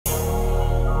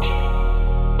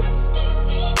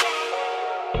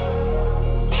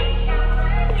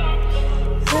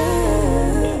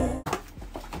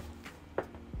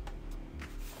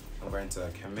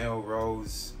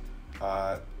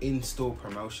in-store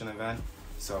promotion event.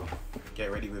 So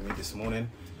get ready with me this morning.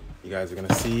 You guys are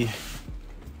gonna see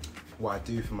what I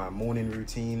do for my morning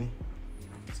routine.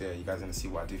 So yeah, you guys are gonna see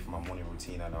what I do for my morning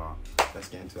routine, and let's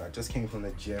get into it. I just came from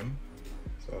the gym,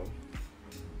 so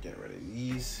get rid of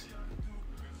these.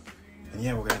 And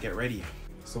yeah, we're gonna get ready.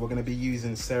 So we're gonna be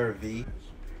using CeraVe.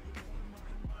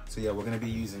 So yeah, we're gonna be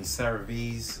using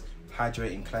CeraVe's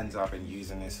hydrating cleanser. I've been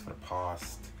using this for the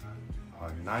past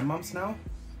 9 months now.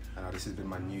 And this has been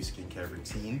my new skincare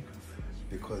routine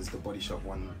because the Body Shop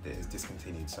one is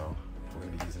discontinued. So we're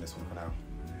gonna be using this one for now.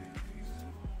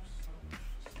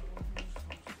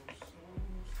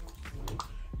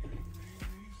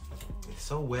 It's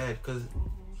so weird because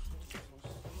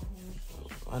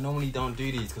I normally don't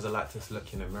do these because I like to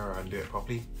look in the mirror and do it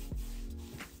properly.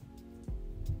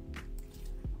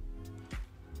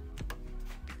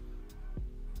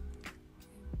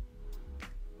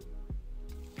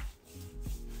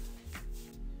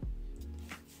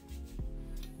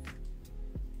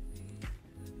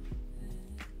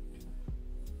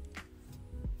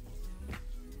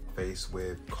 Face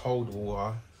with cold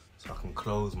water so I can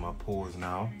close my pores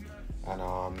now,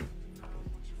 and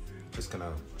just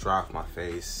gonna dry off my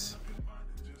face.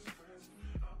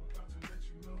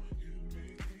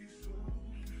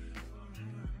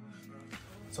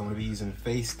 So I'm gonna be using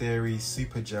Face Theory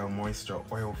Super Gel Moisture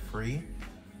Oil Free,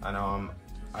 and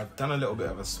I've done a little bit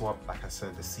of a swap. Like I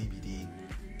said, the CBD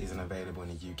isn't available in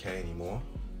the UK anymore,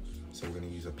 so we're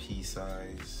gonna use a pea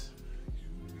size.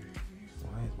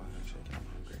 Why is my hand shaking? I'm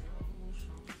hungry.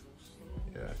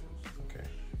 Yeah, okay.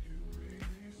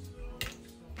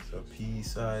 So pea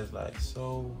size like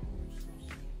so.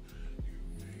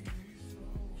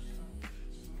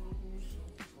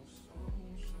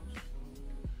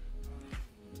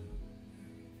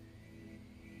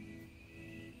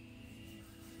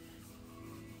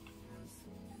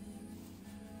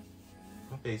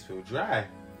 My face feels dry.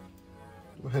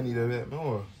 I need a bit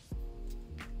more.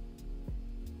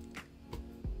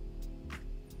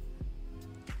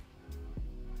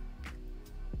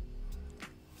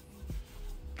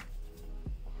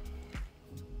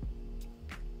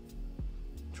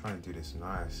 Trying to do this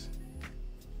nice.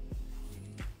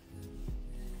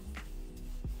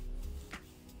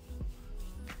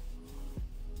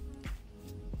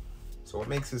 So what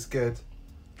makes this good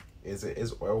is it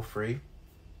is oil free,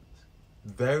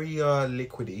 very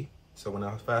liquidy. So when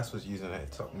I first was using it,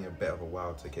 it took me a bit of a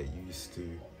while to get used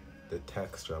to the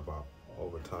texture, but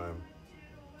over time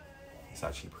it's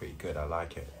actually pretty good. I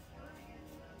like it.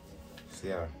 So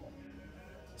yeah,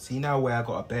 see now where I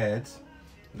got a bed.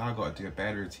 Now I gotta do a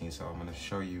bed routine, so I'm gonna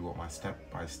show you what my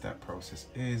step-by-step process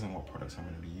is and what products I'm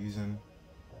gonna be using.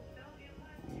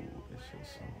 Ooh, this feels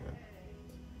so good.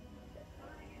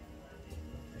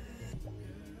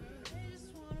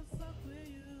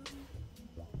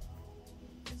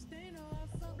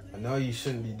 I know you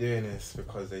shouldn't be doing this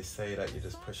because they say that you're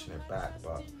just pushing it back,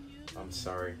 but I'm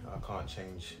sorry, I can't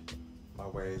change my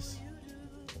ways.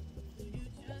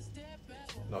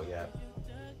 Not yet.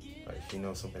 But if you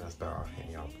know something that's better, hit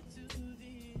me up.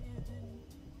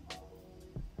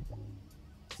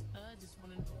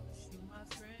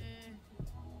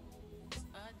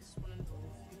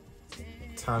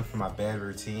 Time for my bed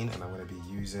routine, and I'm going to be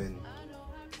using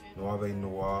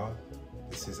Noir.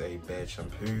 This is a bed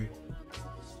shampoo.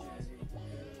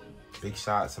 Big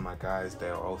shout out to my guys,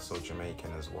 they're also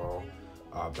Jamaican as well,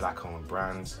 black owned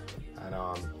brands. And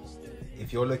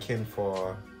if you're looking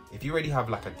for, if you already have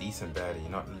like a decent bed and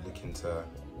you're not really looking to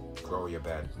grow your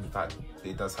bed, in fact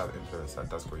it does have influence that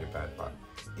does grow your bed, but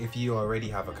if you already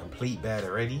have a complete bed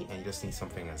already and you just need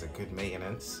something as a good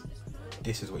maintenance,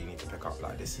 this is what you need to pick up.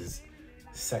 Like, this is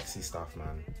sexy stuff,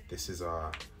 man. This is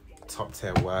top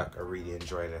tier work. I really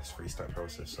enjoy this 3-step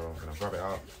process, so I'm gonna rub it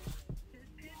out.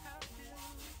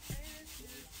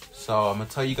 So I'm gonna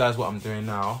tell you guys what I'm doing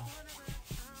now.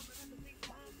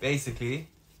 Basically,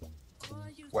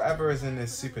 whatever is in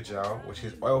this super gel, which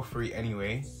is oil free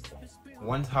anyway,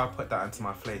 once I put that into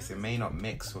my face, it may not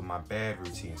mix with my bed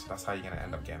routine. So that's how you're gonna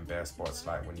end up getting bare spots,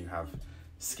 like when you have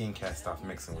skincare stuff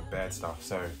mixing with bed stuff.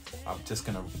 So I'm just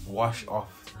gonna wash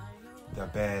off the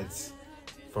beds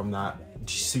from that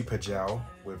super gel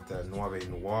with the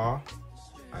Noir,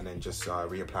 and then just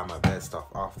reapply my bed stuff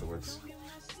afterwards.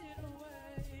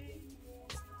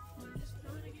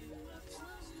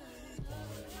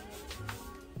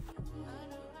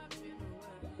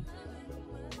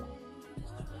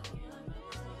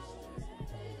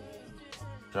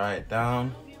 Dry it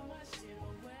down.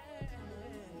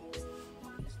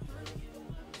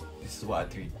 This is what I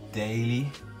do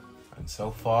daily, and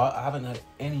so far I haven't had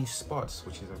any spots,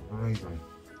 which is amazing.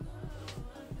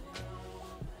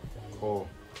 Cool.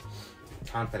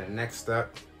 Time for the next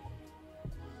step.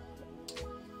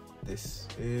 This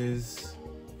is,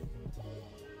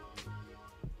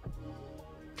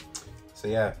 so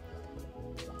yeah,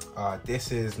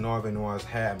 this is Northern Noir's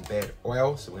hair and bed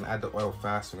oil. So we're gonna add the oil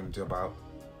fast. We're gonna do about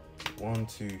 1,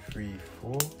 2, 3,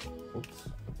 4. Oops.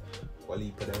 One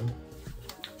heap of them.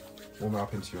 Warm it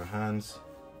up into your hands.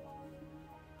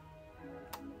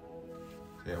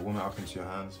 Yeah, warm it up into your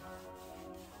hands.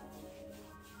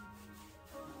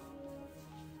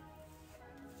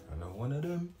 I know one of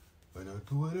them. I know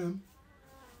 2 of them.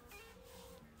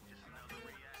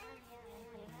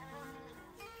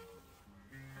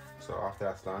 So after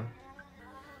that's done,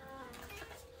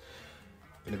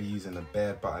 I'm gonna be using the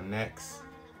bed butter next.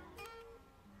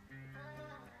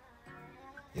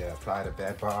 Yeah, apply the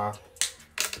bed butter.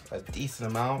 A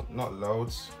decent amount, not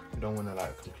loads. You don't want to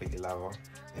like completely lather.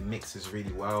 It mixes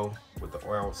really well with the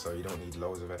oil, so you don't need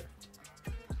loads of it.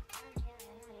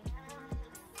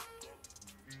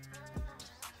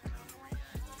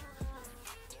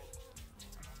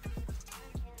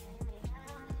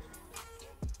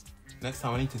 Next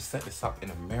time I need to set this up in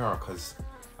a mirror because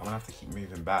I'm gonna have to keep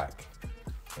moving back.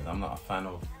 Because I'm not a fan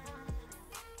of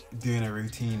doing a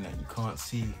routine that you can't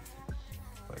see.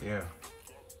 But yeah,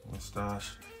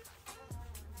 mustache.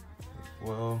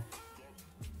 Well,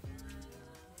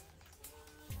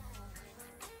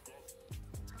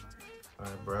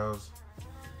 eyebrows.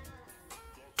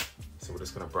 So we're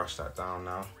just gonna brush that down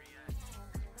now.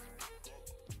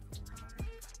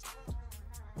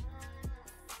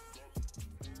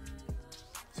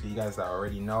 So you guys that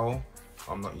already know,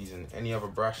 I'm not using any other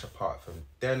brush apart from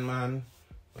Denman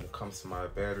when it comes to my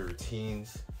bed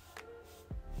routines.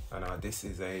 And this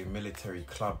is a military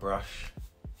club brush.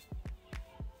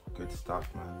 Good stuff,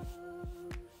 man.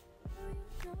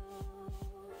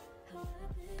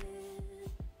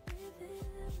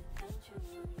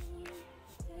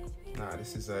 Nah,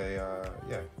 this is a,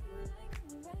 yeah,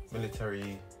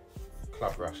 military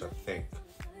club brush, I think.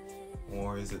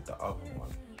 Or is it the other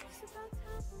one?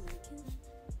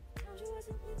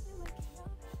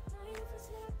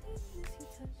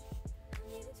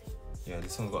 Yeah,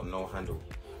 this one's got no handle.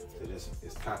 So this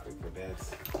is perfect for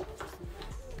beds.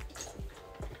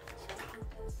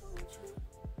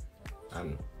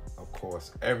 And of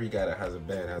course, every guy that has a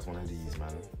bed has one of these,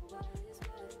 man.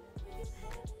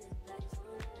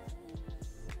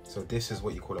 So this is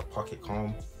what you call a pocket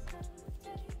comb.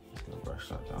 Just gonna brush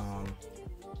that down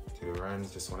to the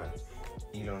ends. Just wanna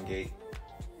elongate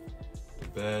the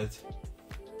bed.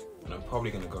 And I'm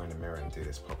probably gonna go in the mirror and do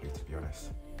this properly, to be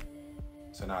honest.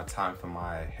 So now time for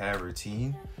my hair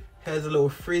routine. Hair's a little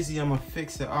frizzy, I'm gonna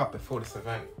fix it up before this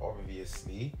event,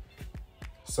 obviously.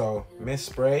 So mist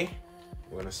spray,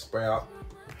 we're gonna spray up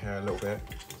hair a little bit.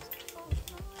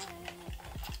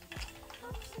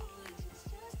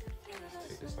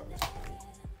 Take this up.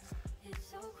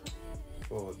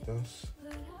 Oh, this.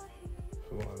 I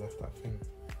forgot I left that thing.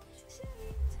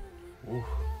 Ooh.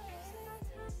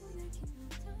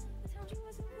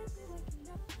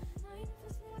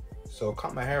 So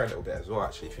cut my hair a little bit as well,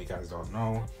 actually, if you guys don't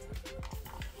know.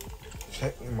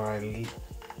 Check my,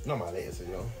 not my latest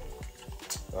video,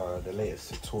 the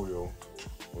latest tutorial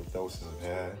with doses of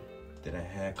hair. Did a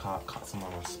haircut, cut some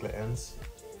of my split ends,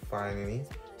 finally.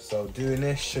 So doing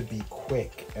this should be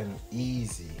quick and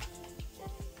easy.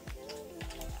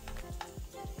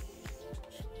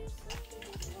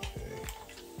 Okay.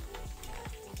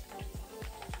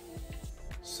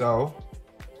 So,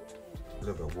 a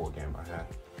little bit of water in my hair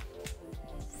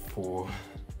for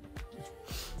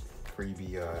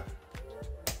freebie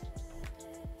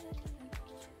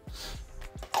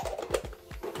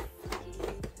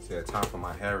so yeah, time for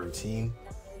my hair routine,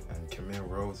 and Camille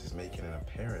Rose is making an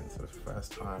appearance for the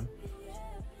first time.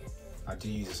 I do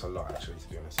use this a lot, actually, to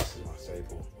be honest. This is my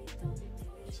staple.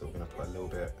 So we're gonna put a little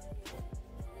bit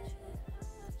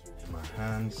in my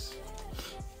hands.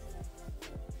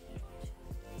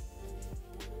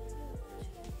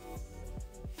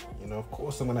 You know, of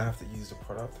course I'm gonna have to use the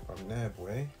product if I'm there,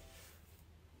 boy.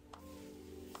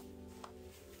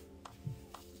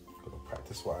 Gotta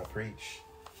practice what I preach.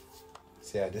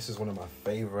 So yeah, this is one of my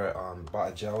favorite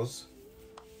butter gels.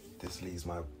 This leaves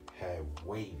my hair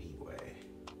wavy, boy.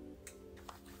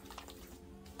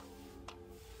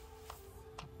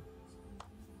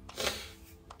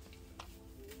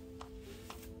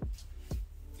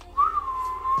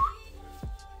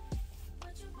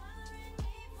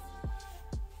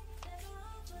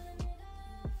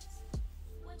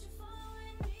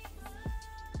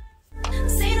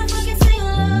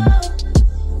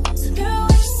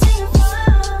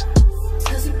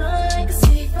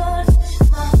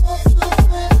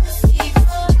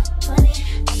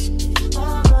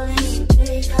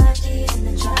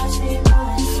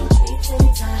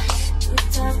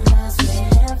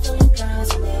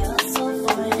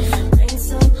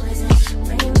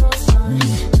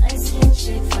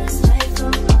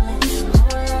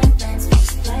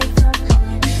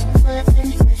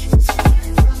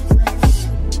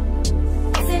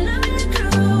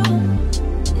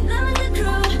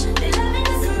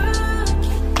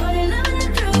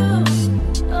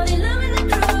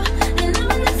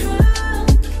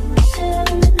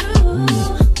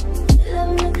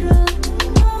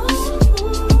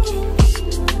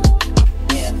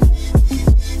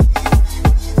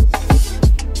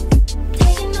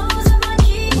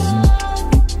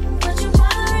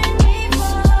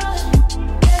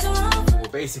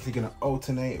 basically gonna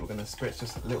alternate. We're gonna spritz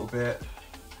just a little bit.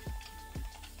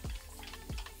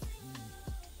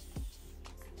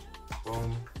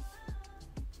 Boom.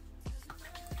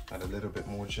 Add a little bit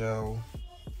more gel.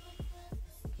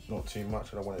 Not too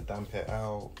much, I don't want to damp it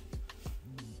out.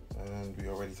 And we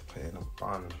are ready to put it in a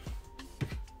bun.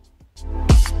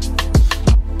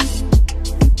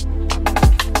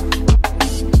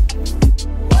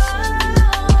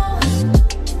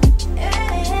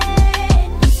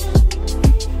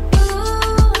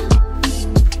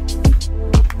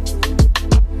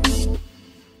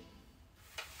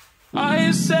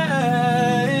 I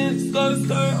said,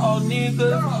 skirt all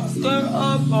niggas, skirt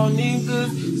up all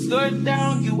niggas, skirt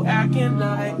down, you acting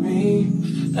like me,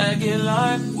 acting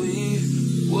like we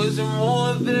wasn't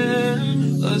more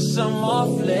than a summer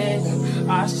fling.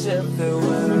 I said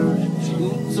farewell,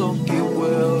 you took it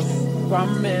well,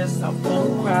 promise I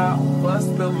won't cry,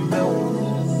 bust the milk.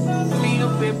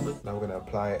 Now we're gonna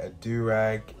apply a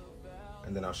do-rag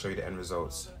and then I'll show you the end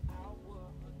results.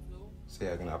 So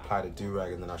yeah, I'm gonna apply the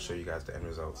do-rag and then I'll show you guys the end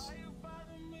results.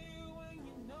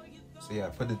 So yeah,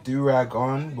 put the do-rag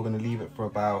on. We're gonna leave it for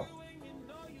about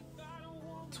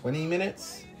 20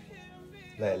 minutes.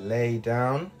 Let it lay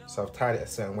down. So I've tied it a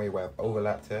certain way where I've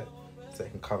overlapped it so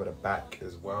it can cover the back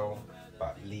as well,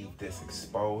 but leave this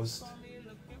exposed.